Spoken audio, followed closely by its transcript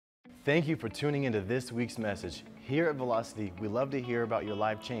Thank you for tuning into this week's message. Here at Velocity, we love to hear about your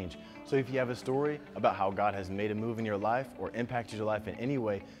life change. So if you have a story about how God has made a move in your life or impacted your life in any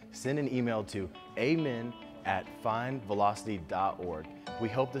way, send an email to amen@findvelocity.org. We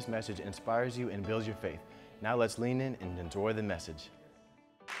hope this message inspires you and builds your faith. Now let's lean in and enjoy the message.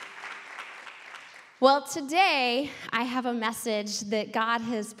 Well, today I have a message that God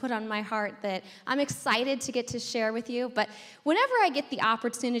has put on my heart that I'm excited to get to share with you. But whenever I get the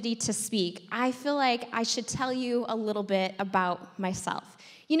opportunity to speak, I feel like I should tell you a little bit about myself.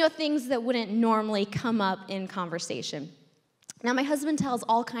 You know, things that wouldn't normally come up in conversation. Now, my husband tells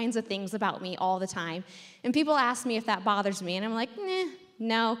all kinds of things about me all the time, and people ask me if that bothers me, and I'm like,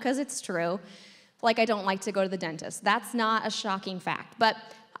 no, because it's true. Like, I don't like to go to the dentist. That's not a shocking fact. But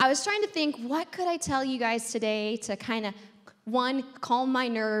I was trying to think, what could I tell you guys today to kind of, one, calm my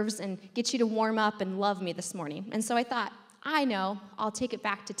nerves and get you to warm up and love me this morning? And so I thought, I know, I'll take it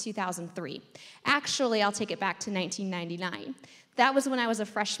back to 2003. Actually, I'll take it back to 1999. That was when I was a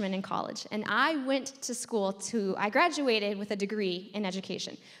freshman in college, and I went to school I graduated with a degree in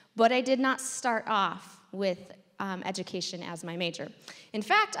education, but I did not start off with education as my major. In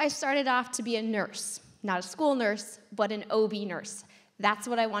fact, I started off to be a nurse, not a school nurse, but an OB nurse. That's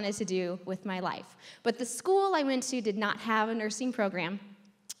what I wanted to do with my life. But the school I went to did not have a nursing program,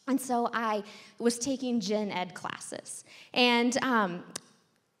 and so I was taking gen ed classes. And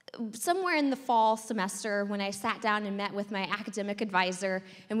somewhere in the fall semester, when I sat down and met with my academic advisor,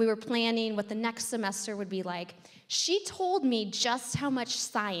 and we were planning what the next semester would be like, she told me just how much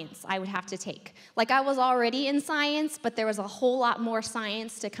science I would have to take. Like, I was already in science, but there was a whole lot more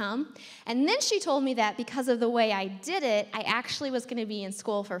science to come. And then she told me that because of the way I did it, I actually was going to be in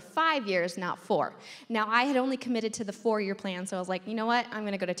school for 5 years, not 4. Now, I had only committed to the 4-year plan, so I was like, you know what? I'm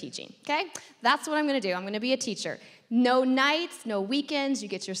going to go to teaching, okay? That's what I'm going to do. I'm going to be a teacher. No nights, no weekends, you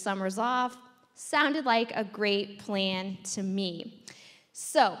get your summers off. Sounded like a great plan to me.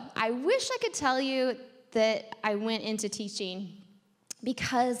 So, I wish I could tell you that I went into teaching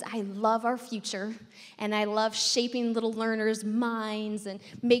because I love our future and I love shaping little learners' minds and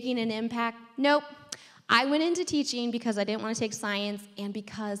making an impact. Nope. I went into teaching because I didn't want to take science and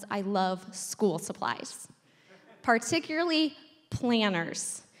because I love school supplies, particularly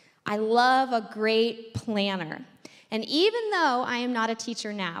planners. I love a great planner. And even though I am not a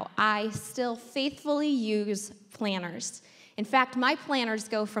teacher now, I still faithfully use planners. In fact, my planners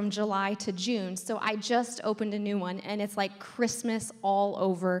go from July to June, so I just opened a new one, and it's like Christmas all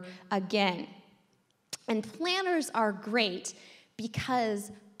over again. And planners are great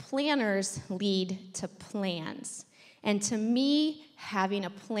because planners lead to plans. And to me, having a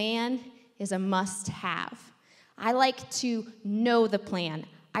plan is a must-have. I like to know the plan.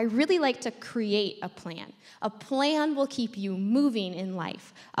 I really like to create a plan. A plan will keep you moving in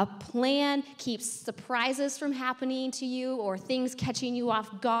life. A plan keeps surprises from happening to you or things catching you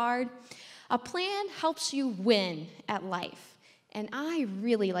off guard. A plan helps you win at life. And I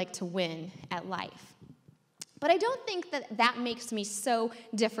really like to win at life. But I don't think that that makes me so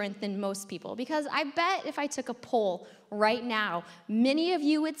different than most people, because I bet if I took a poll right now, many of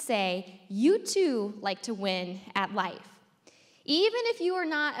you would say you too like to win at life. Even if you are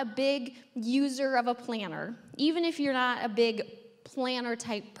not a big user of a planner, even if you're not a big planner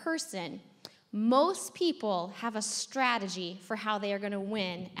type person, most people have a strategy for how they are going to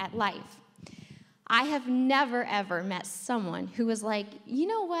win at life. I have never, ever met someone who was like, you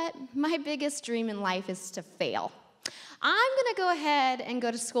know what, my biggest dream in life is to fail. I'm going to go ahead and go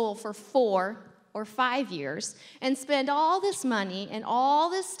to school for 4 or 5 years and spend all this money and all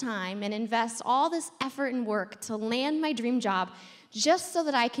this time and invest all this effort and work to land my dream job just so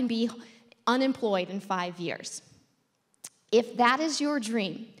that I can be unemployed in 5 years. If that is your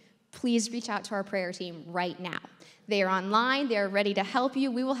dream, please reach out to our prayer team right now. They are online. They are ready to help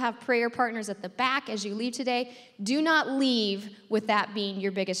you. We will have prayer partners at the back as you leave today. Do not leave with that being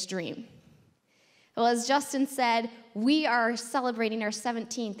your biggest dream. Well, as Justin said, we are celebrating our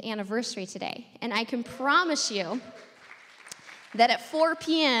 17th anniversary today, and I can promise you that at 4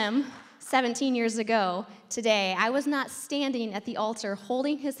 p.m., 17 years ago today, I was not standing at the altar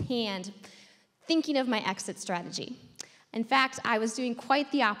holding his hand thinking of my exit strategy. In fact, I was doing quite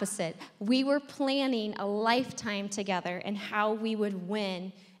the opposite. We were planning a lifetime together and how we would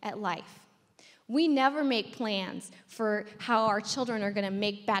win at life. We never make plans for how our children are going to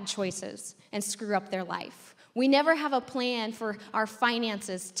make bad choices and screw up their life. We never have a plan for our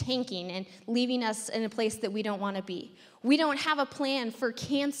finances tanking and leaving us in a place that we don't want to be. We don't have a plan for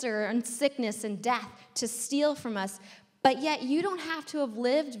cancer and sickness and death to steal from us, but yet you don't have to have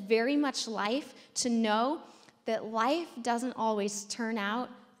lived very much life to know that life doesn't always turn out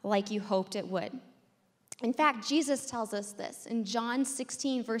like you hoped it would. In fact, Jesus tells us this. In John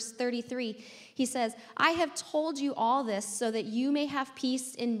 16, verse 33, he says, I have told you all this so that you may have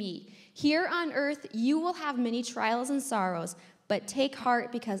peace in me. Here on earth you will have many trials and sorrows, but take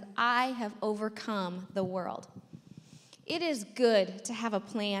heart because I have overcome the world. It is good to have a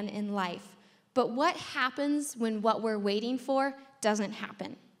plan in life, but what happens when what we're waiting for doesn't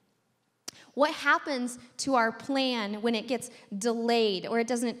happen? What happens to our plan when it gets delayed or it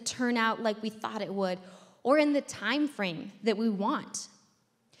doesn't turn out like we thought it would or in the time frame that we want?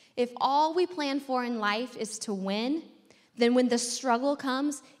 If all we plan for in life is to win, then when the struggle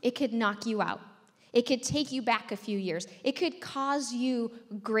comes, it could knock you out. It could take you back a few years. It could cause you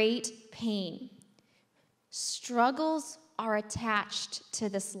great pain. Struggles are attached to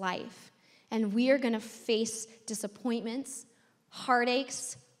this life, and we are going to face disappointments,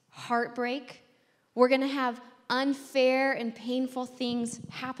 heartaches, heartbreak. We're going to have unfair and painful things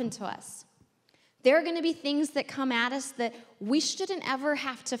happen to us. There are going to be things that come at us that we shouldn't ever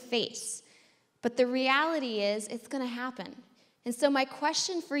have to face. But the reality is, it's going to happen. And so my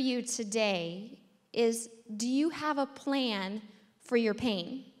question for you today is, do you have a plan for your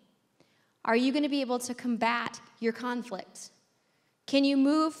pain? Are you going to be able to combat your conflict? Can you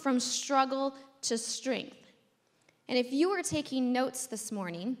move from struggle to strength? And if you were taking notes this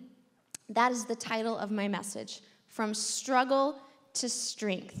morning, that is the title of my message, From Struggle to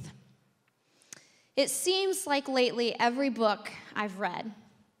Strength. It seems like lately every book I've read,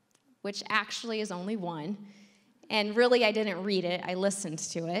 which actually is only one, and really I didn't read it, I listened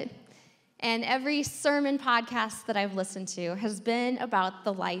to it, and every sermon podcast that I've listened to has been about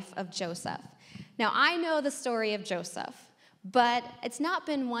the life of Joseph. Now, I know the story of Joseph, but it's not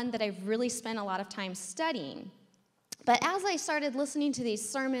been one that I've really spent a lot of time studying. But as I started listening to these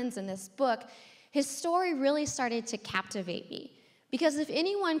sermons and this book, his story really started to captivate me. Because if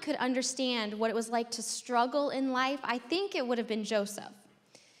anyone could understand what it was like to struggle in life, I think it would have been Joseph.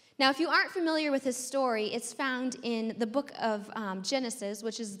 Now, if you aren't familiar with his story, it's found in the book of Genesis,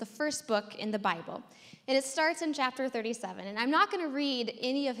 which is the first book in the Bible. And it starts in chapter 37. And I'm not going to read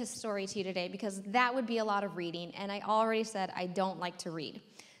any of his story to you today because that would be a lot of reading. And I already said I don't like to read.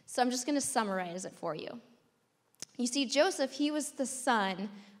 So I'm just going to summarize it for you. You see, Joseph, he was the son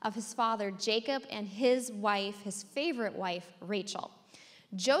of his father Jacob and his wife, his favorite wife, Rachel.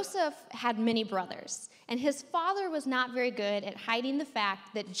 Joseph had many brothers, and his father was not very good at hiding the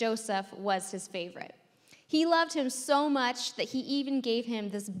fact that Joseph was his favorite. He loved him so much that he even gave him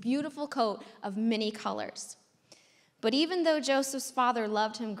this beautiful coat of many colors. But even though Joseph's father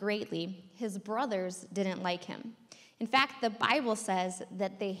loved him greatly, his brothers didn't like him. In fact, the Bible says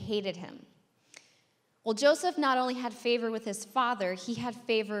that they hated him. Well, Joseph not only had favor with his father, he had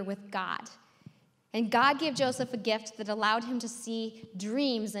favor with God. And God gave Joseph a gift that allowed him to see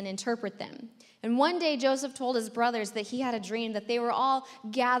dreams and interpret them. And one day, Joseph told his brothers that he had a dream that they were all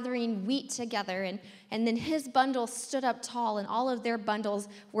gathering wheat together, and then his bundle stood up tall, and all of their bundles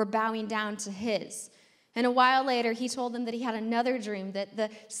were bowing down to his. And a while later, he told them that he had another dream, that the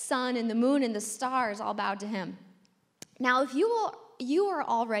sun and the moon and the stars all bowed to him. Now, if you are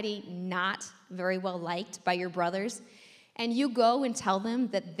already not very well liked by your brothers, and you go and tell them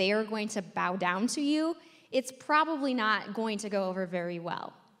that they are going to bow down to you, it's probably not going to go over very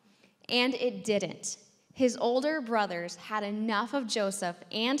well. And it didn't. His older brothers had enough of Joseph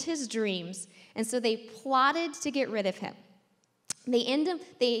and his dreams, and so they plotted to get rid of him.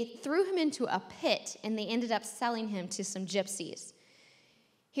 They threw him into a pit, and they ended up selling him to some gypsies.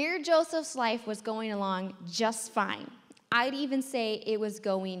 Here, Joseph's life was going along just fine. I'd even say it was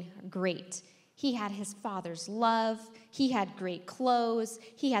going great. He had his father's love, he had great clothes,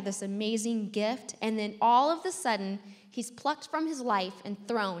 he had this amazing gift, and then all of a sudden, he's plucked from his life and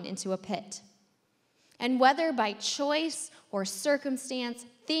thrown into a pit. And whether by choice or circumstance,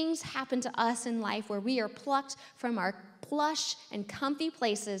 things happen to us in life where we are plucked from our plush and comfy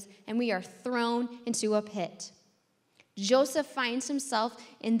places and we are thrown into a pit. Joseph finds himself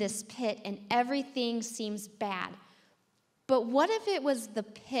in this pit and everything seems bad. But what if it was the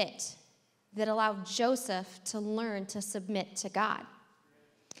pit that allowed Joseph to learn to submit to God?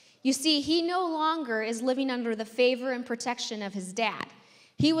 You see, he no longer is living under the favor and protection of his dad.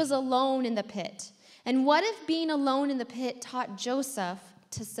 He was alone in the pit. And what if being alone in the pit taught Joseph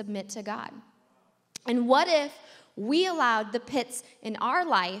to submit to God? And what if we allowed the pits in our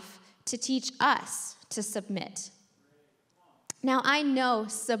life to teach us to submit? Now, I know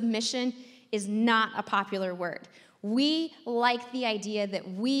submission is not a popular word. We like the idea that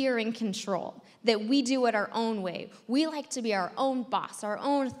we are in control, that we do it our own way. We like to be our own boss, our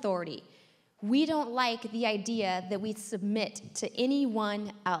own authority. We don't like the idea that we submit to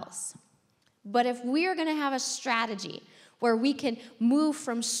anyone else. But if we are going to have a strategy where we can move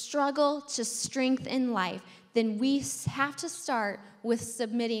from struggle to strength in life, then we have to start with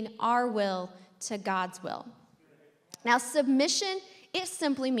submitting our will to God's will. Now, submission, it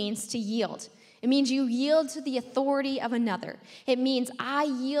simply means to yield. It means you yield to the authority of another. It means I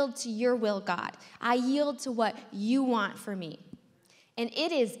yield to your will, God. I yield to what you want for me. And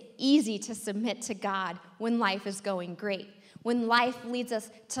it is easy to submit to God when life is going great, when life leads us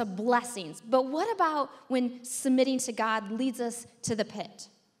to blessings. But what about when submitting to God leads us to the pit?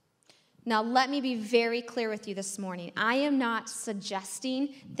 Now, let me be very clear with you this morning. I am not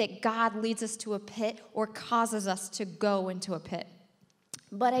suggesting that God leads us to a pit or causes us to go into a pit.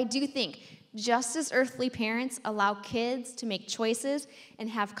 But I do think, just as earthly parents allow kids to make choices and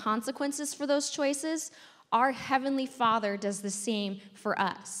have consequences for those choices, our Heavenly Father does the same for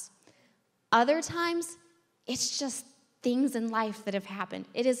us. Other times, it's just things in life that have happened.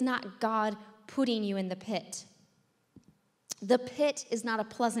 It is not God putting you in the pit. The pit is not a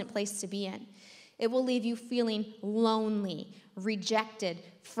pleasant place to be in. It will leave you feeling lonely, rejected,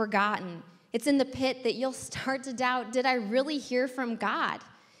 forgotten. It's in the pit that you'll start to doubt, did I really hear from God?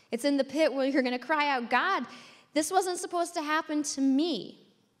 It's in the pit where you're going to cry out, God, this wasn't supposed to happen to me.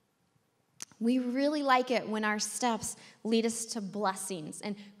 We really like it when our steps lead us to blessings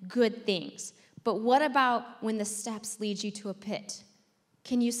and good things. But what about when the steps lead you to a pit?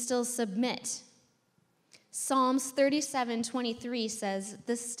 Can you still submit? Psalms 37:23 says,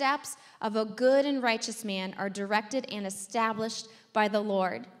 "The steps of a good and righteous man are directed and established by the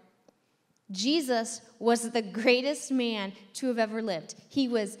Lord." Jesus was the greatest man to have ever lived. He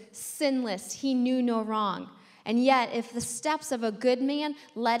was sinless. He knew no wrong. And yet, if the steps of a good man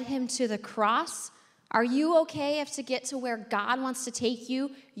led him to the cross, are you okay if to get to where God wants to take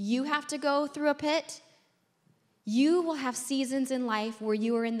you, you have to go through a pit? You will have seasons in life where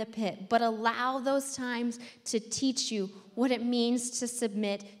you are in the pit, but allow those times to teach you what it means to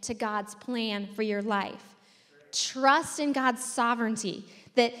submit to God's plan for your life. Trust in God's sovereignty,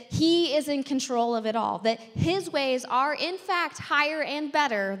 that He is in control of it all, that His ways are, in fact, higher and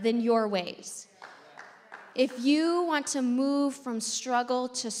better than your ways. If you want to move from struggle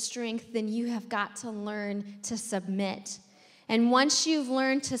to strength, then you have got to learn to submit. And once you've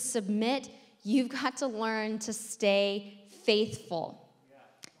learned to submit, you've got to learn to stay faithful.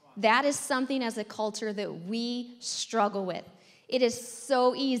 That is something as a culture that we struggle with. It is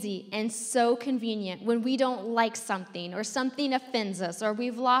so easy and so convenient when we don't like something or something offends us or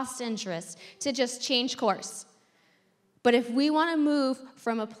we've lost interest to just change course. But if we want to move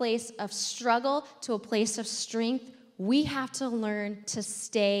from a place of struggle to a place of strength, we have to learn to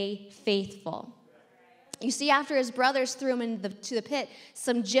stay faithful. You see, after his brothers threw him into the pit,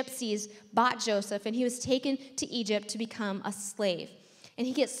 some gypsies bought Joseph, and he was taken to Egypt to become a slave. And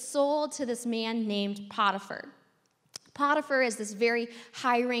he gets sold to this man named Potiphar. Potiphar is this very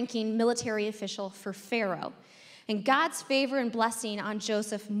high-ranking military official for Pharaoh. And God's favor and blessing on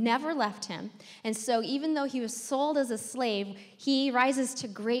Joseph never left him. And so even though he was sold as a slave, he rises to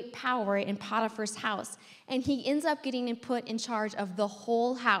great power in Potiphar's house. And he ends up getting put in charge of the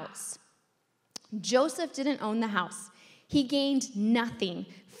whole house. Joseph didn't own the house. He gained nothing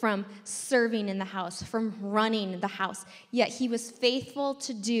from serving in the house, from running the house. Yet he was faithful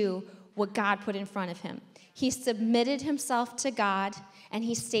to do what God put in front of him. He submitted himself to God, and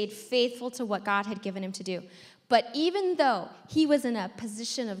he stayed faithful to what God had given him to do. But even though he was in a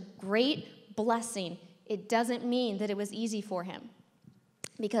position of great blessing, it doesn't mean that it was easy for him.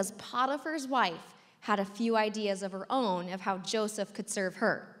 Because Potiphar's wife had a few ideas of her own of how Joseph could serve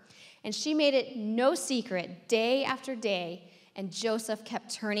her. And she made it no secret day after day, and Joseph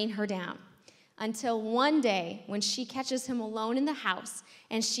kept turning her down. Until one day, when she catches him alone in the house,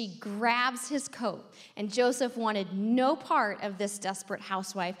 and she grabs his coat. And Joseph wanted no part of this desperate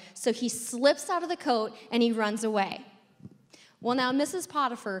housewife, so he slips out of the coat and he runs away. Well, now, Mrs.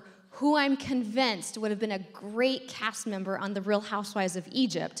 Potiphar, who I'm convinced would have been a great cast member on The Real Housewives of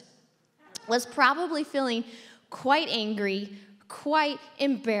Egypt, was probably feeling quite angry, quite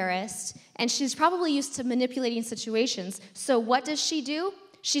embarrassed, and she's probably used to manipulating situations. So what does she do?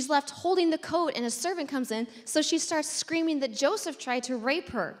 She's left holding the coat, and a servant comes in, so she starts screaming that Joseph tried to rape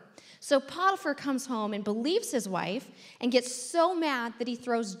her. So Potiphar comes home and believes his wife and gets so mad that he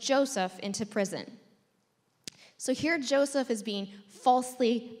throws Joseph into prison. So here Joseph is being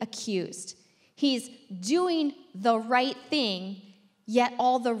falsely accused. He's doing the right thing, yet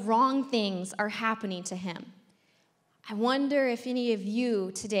all the wrong things are happening to him. I wonder if any of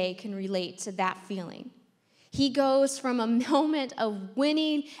you today can relate to that feeling. He goes from a moment of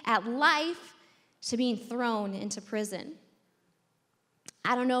winning at life to being thrown into prison.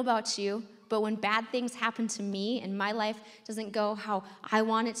 I don't know about you, but when bad things happen to me and my life doesn't go how I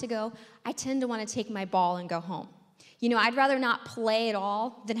want it to go, I tend to want to take my ball and go home. I'd rather not play at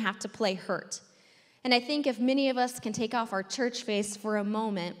all than have to play hurt. And I think if many of us can take off our church face for a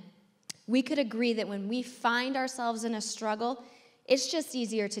moment, we could agree that when we find ourselves in a struggle, it's just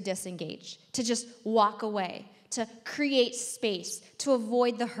easier to disengage, to just walk away, to create space, to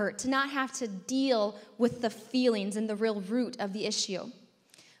avoid the hurt, to not have to deal with the feelings and the real root of the issue.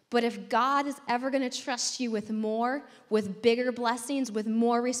 But if God is ever going to trust you with more, with bigger blessings, with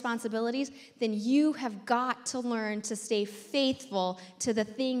more responsibilities, then you have got to learn to stay faithful to the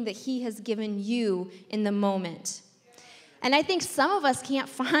thing that He has given you in the moment. And I think some of us can't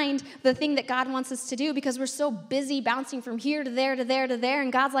find the thing that God wants us to do because we're so busy bouncing from here to there to there to there,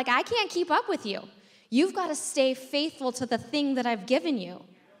 and God's like, I can't keep up with you. You've got to stay faithful to the thing that I've given you.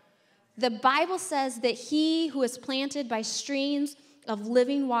 The Bible says that he who is planted by streams of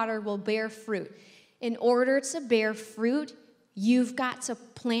living water will bear fruit. In order to bear fruit, you've got to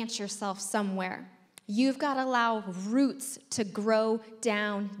plant yourself somewhere. You've got to allow roots to grow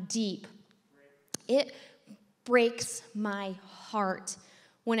down deep. It breaks my heart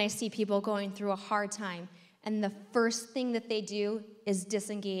when I see people going through a hard time, and the first thing that they do is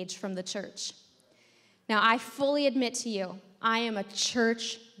disengage from the church. Now, I fully admit to you, I am a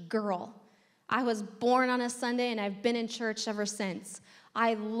church girl. I was born on a Sunday, and I've been in church ever since.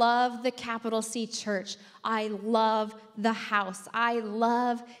 I love the capital C church. I love the house. I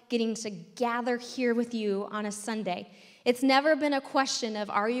love getting to gather here with you on a Sunday. It's never been a question of,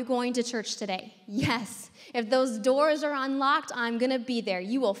 are you going to church today? Yes. If those doors are unlocked, I'm going to be there.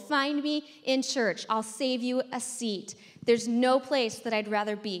 You will find me in church. I'll save you a seat. There's no place that I'd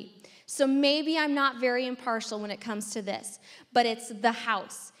rather be. So maybe I'm not very impartial when it comes to this, but it's the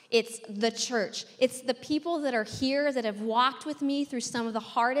house. It's the church. It's the people that are here that have walked with me through some of the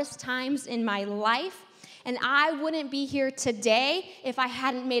hardest times in my life. And I wouldn't be here today if I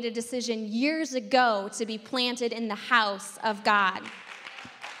hadn't made a decision years ago to be planted in the house of God.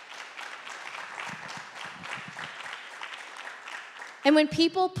 And when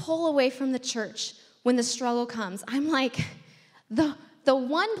people pull away from the church, when the struggle comes, I'm like, the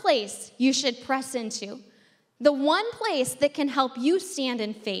one place you should press into, the one place that can help you stand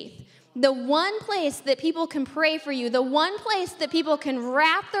in faith, the one place that people can pray for you, the one place that people can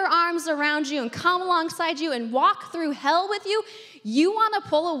wrap their arms around you and come alongside you and walk through hell with you, you want to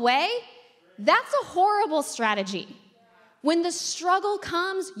pull away? That's a horrible strategy. When the struggle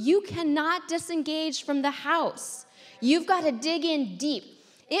comes, you cannot disengage from the house. You've got to dig in deep.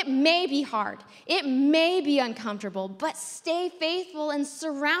 It may be hard. It may be uncomfortable, but stay faithful and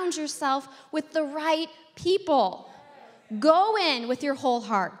surround yourself with the right people. Go in with your whole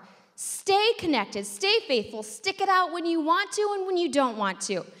heart. Stay connected. Stay faithful. Stick it out when you want to and when you don't want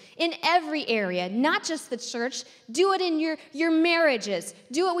to. In every area, not just the church. Do it in your marriages.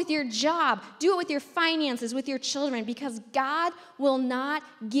 Do it with your job. Do it with your finances, with your children, because God will not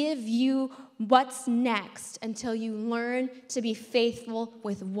give you what's next until you learn to be faithful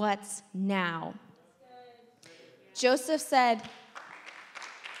with what's now. Joseph said,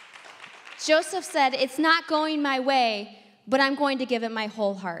 it's not going my way, but I'm going to give it my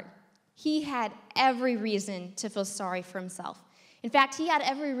whole heart. He had every reason to feel sorry for himself. In fact, he had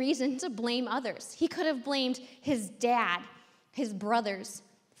every reason to blame others. He could have blamed his dad, his brothers,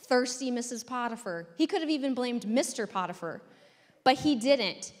 thirsty Mrs. Potiphar. He could have even blamed Mr. Potiphar, but he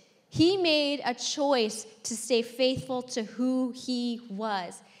didn't. He made a choice to stay faithful to who he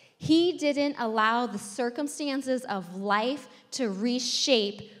was. He didn't allow the circumstances of life to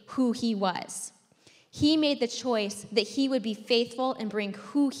reshape who he was. He made the choice that he would be faithful and bring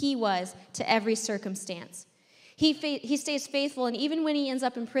who he was to every circumstance. He stays faithful, and even when he ends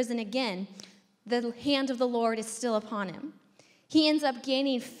up in prison again, the hand of the Lord is still upon him. He ends up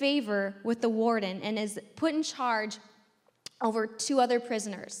gaining favor with the warden and is put in charge over 2 other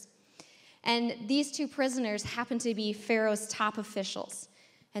prisoners. And these 2 prisoners happen to be Pharaoh's top officials.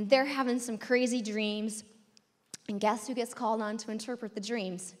 And they're having some crazy dreams. And guess who gets called on to interpret the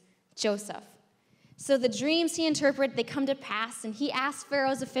dreams? Joseph. So the dreams he interpreted, they come to pass, and he asks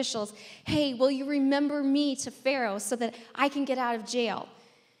Pharaoh's officials, hey, will you remember me to Pharaoh so that I can get out of jail?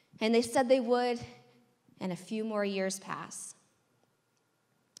 And they said they would, and a few more years pass.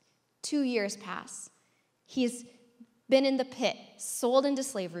 2 years pass. He's been in the pit, sold into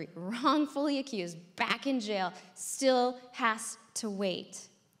slavery, wrongfully accused, back in jail, still has to wait.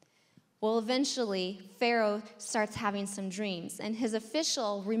 Well, eventually, Pharaoh starts having some dreams, and his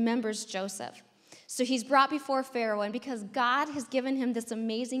official remembers Joseph. So he's brought before Pharaoh, and because God has given him this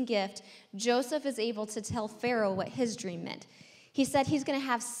amazing gift, Joseph is able to tell Pharaoh what his dream meant. He said he's going to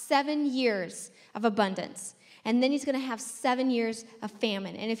have 7 years of abundance, and then he's going to have 7 years of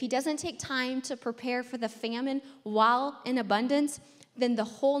famine. And if he doesn't take time to prepare for the famine while in abundance, then the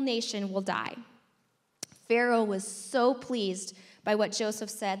whole nation will die. Pharaoh was so pleased by what Joseph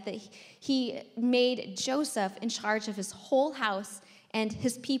said that he made Joseph in charge of his whole house and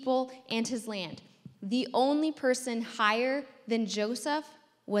his people and his land. The only person higher than Joseph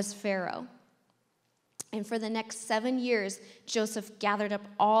was Pharaoh. And for the next 7 years, Joseph gathered up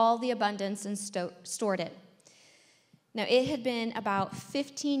all the abundance and stored it. Now, it had been about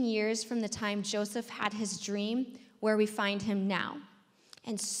 15 years from the time Joseph had his dream where we find him now.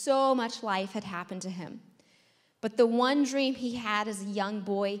 And so much life had happened to him. But the one dream he had as a young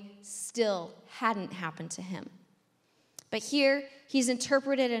boy still hadn't happened to him. But here, he's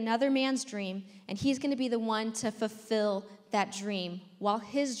interpreted another man's dream, and he's going to be the one to fulfill that dream while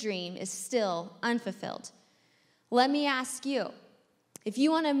his dream is still unfulfilled. Let me ask you, if you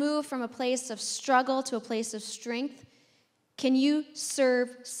want to move from a place of struggle to a place of strength, can you serve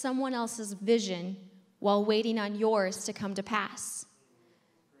someone else's vision while waiting on yours to come to pass?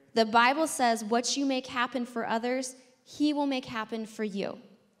 The Bible says what you make happen for others, he will make happen for you.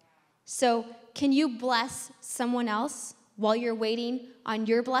 So can you bless someone else while you're waiting on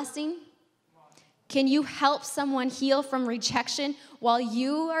your blessing? Can you help someone heal from rejection while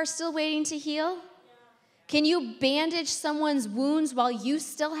you are still waiting to heal? Can you bandage someone's wounds while you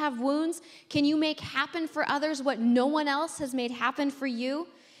still have wounds? Can you make happen for others what no one else has made happen for you?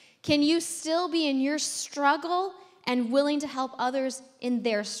 Can you still be in your struggle and willing to help others in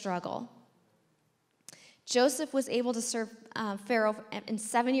their struggle? Joseph was able to serve Pharaoh, and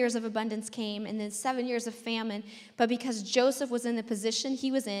 7 years of abundance came, and then 7 years of famine. But because Joseph was in the position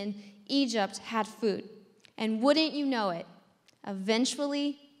he was in, Egypt had food. And wouldn't you know it,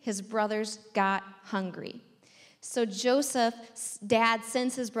 eventually his brothers got hungry. So Joseph's dad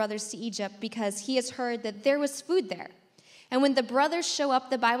sends his brothers to Egypt because he has heard that there was food there. And when the brothers show up,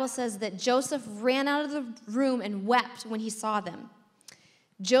 the Bible says that Joseph ran out of the room and wept when he saw them.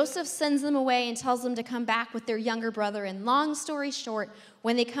 Joseph sends them away and tells them to come back with their younger brother. And long story short,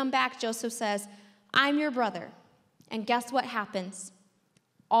 when they come back, Joseph says, "I'm your brother." And guess what happens?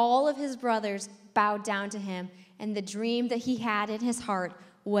 All of his brothers bowed down to him, and the dream that he had in his heart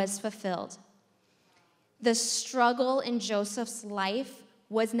was fulfilled. The struggle in Joseph's life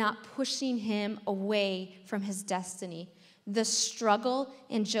was not pushing him away from his destiny. The struggle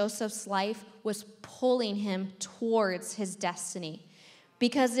in Joseph's life was pulling him towards his destiny.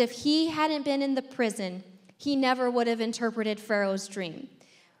 Because if he hadn't been in the prison, he never would have interpreted Pharaoh's dream.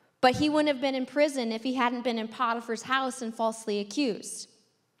 But he wouldn't have been in prison if he hadn't been in Potiphar's house and falsely accused.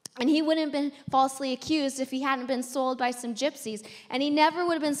 And he wouldn't have been falsely accused if he hadn't been sold by some gypsies. And he never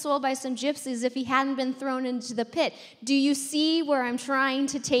would have been sold by some gypsies if he hadn't been thrown into the pit. Do you see where I'm trying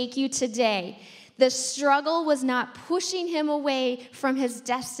to take you today? The struggle was not pushing him away from his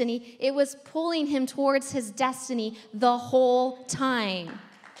destiny. It was pulling him towards his destiny the whole time.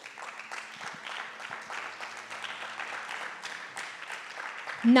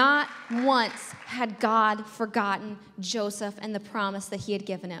 Not once had God forgotten Joseph and the promise that he had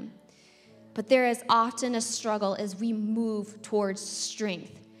given him. But there is often a struggle as we move towards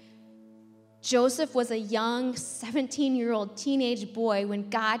strength. Joseph was a young 17-year-old teenage boy when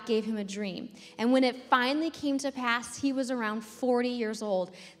God gave him a dream. And when it finally came to pass, he was around 40 years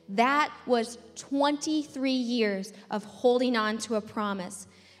old. That was 23 years of holding on to a promise.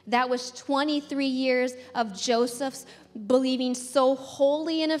 That was 23 years of Joseph's believing so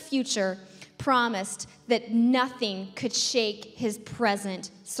wholly in a future promised that nothing could shake his present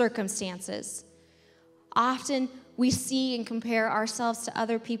circumstances. Often we see and compare ourselves to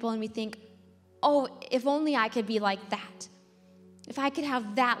other people and we think, oh, if only I could be like that. If I could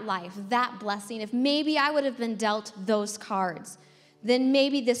have that life, that blessing, if maybe I would have been dealt those cards, then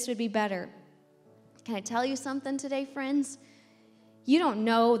maybe this would be better. Can I tell you something today, friends? You don't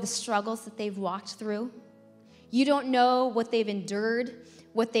know the struggles that they've walked through. You don't know what they've endured,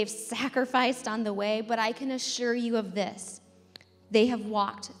 what they've sacrificed on the way, but I can assure you of this. They have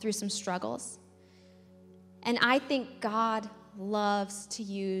walked through some struggles. And I think God loves to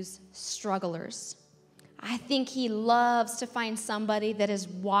use strugglers. I think he loves to find somebody that has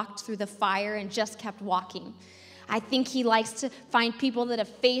walked through the fire and just kept walking. I think he likes to find people that have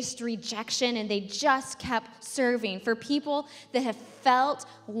faced rejection and they just kept serving. For people that have felt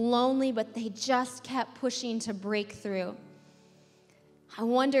lonely, but they just kept pushing to break through. I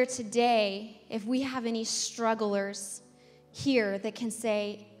wonder today if we have any strugglers here that can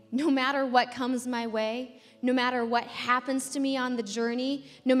say, no matter what comes my way, no matter what happens to me on the journey,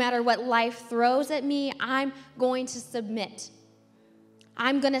 no matter what life throws at me, I'm going to submit.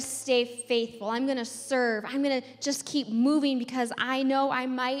 I'm going to stay faithful. I'm going to serve. I'm going to just keep moving because I know I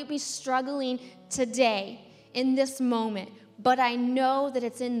might be struggling today in this moment, but I know that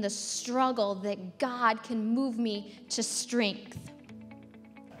it's in the struggle that God can move me to strength.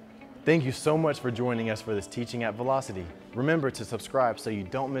 Thank you so much for joining us for this teaching at Velocity. Remember to subscribe so you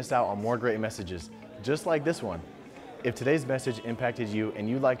don't miss out on more great messages, just like this one. If today's message impacted you and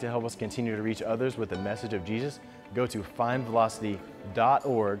you'd like to help us continue to reach others with the message of Jesus, go to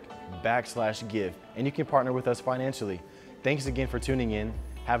findvelocity.org/give, and you can partner with us financially. Thanks again for tuning in.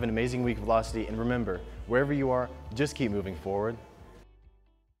 Have an amazing week, Velocity, and remember, wherever you are, just keep moving forward.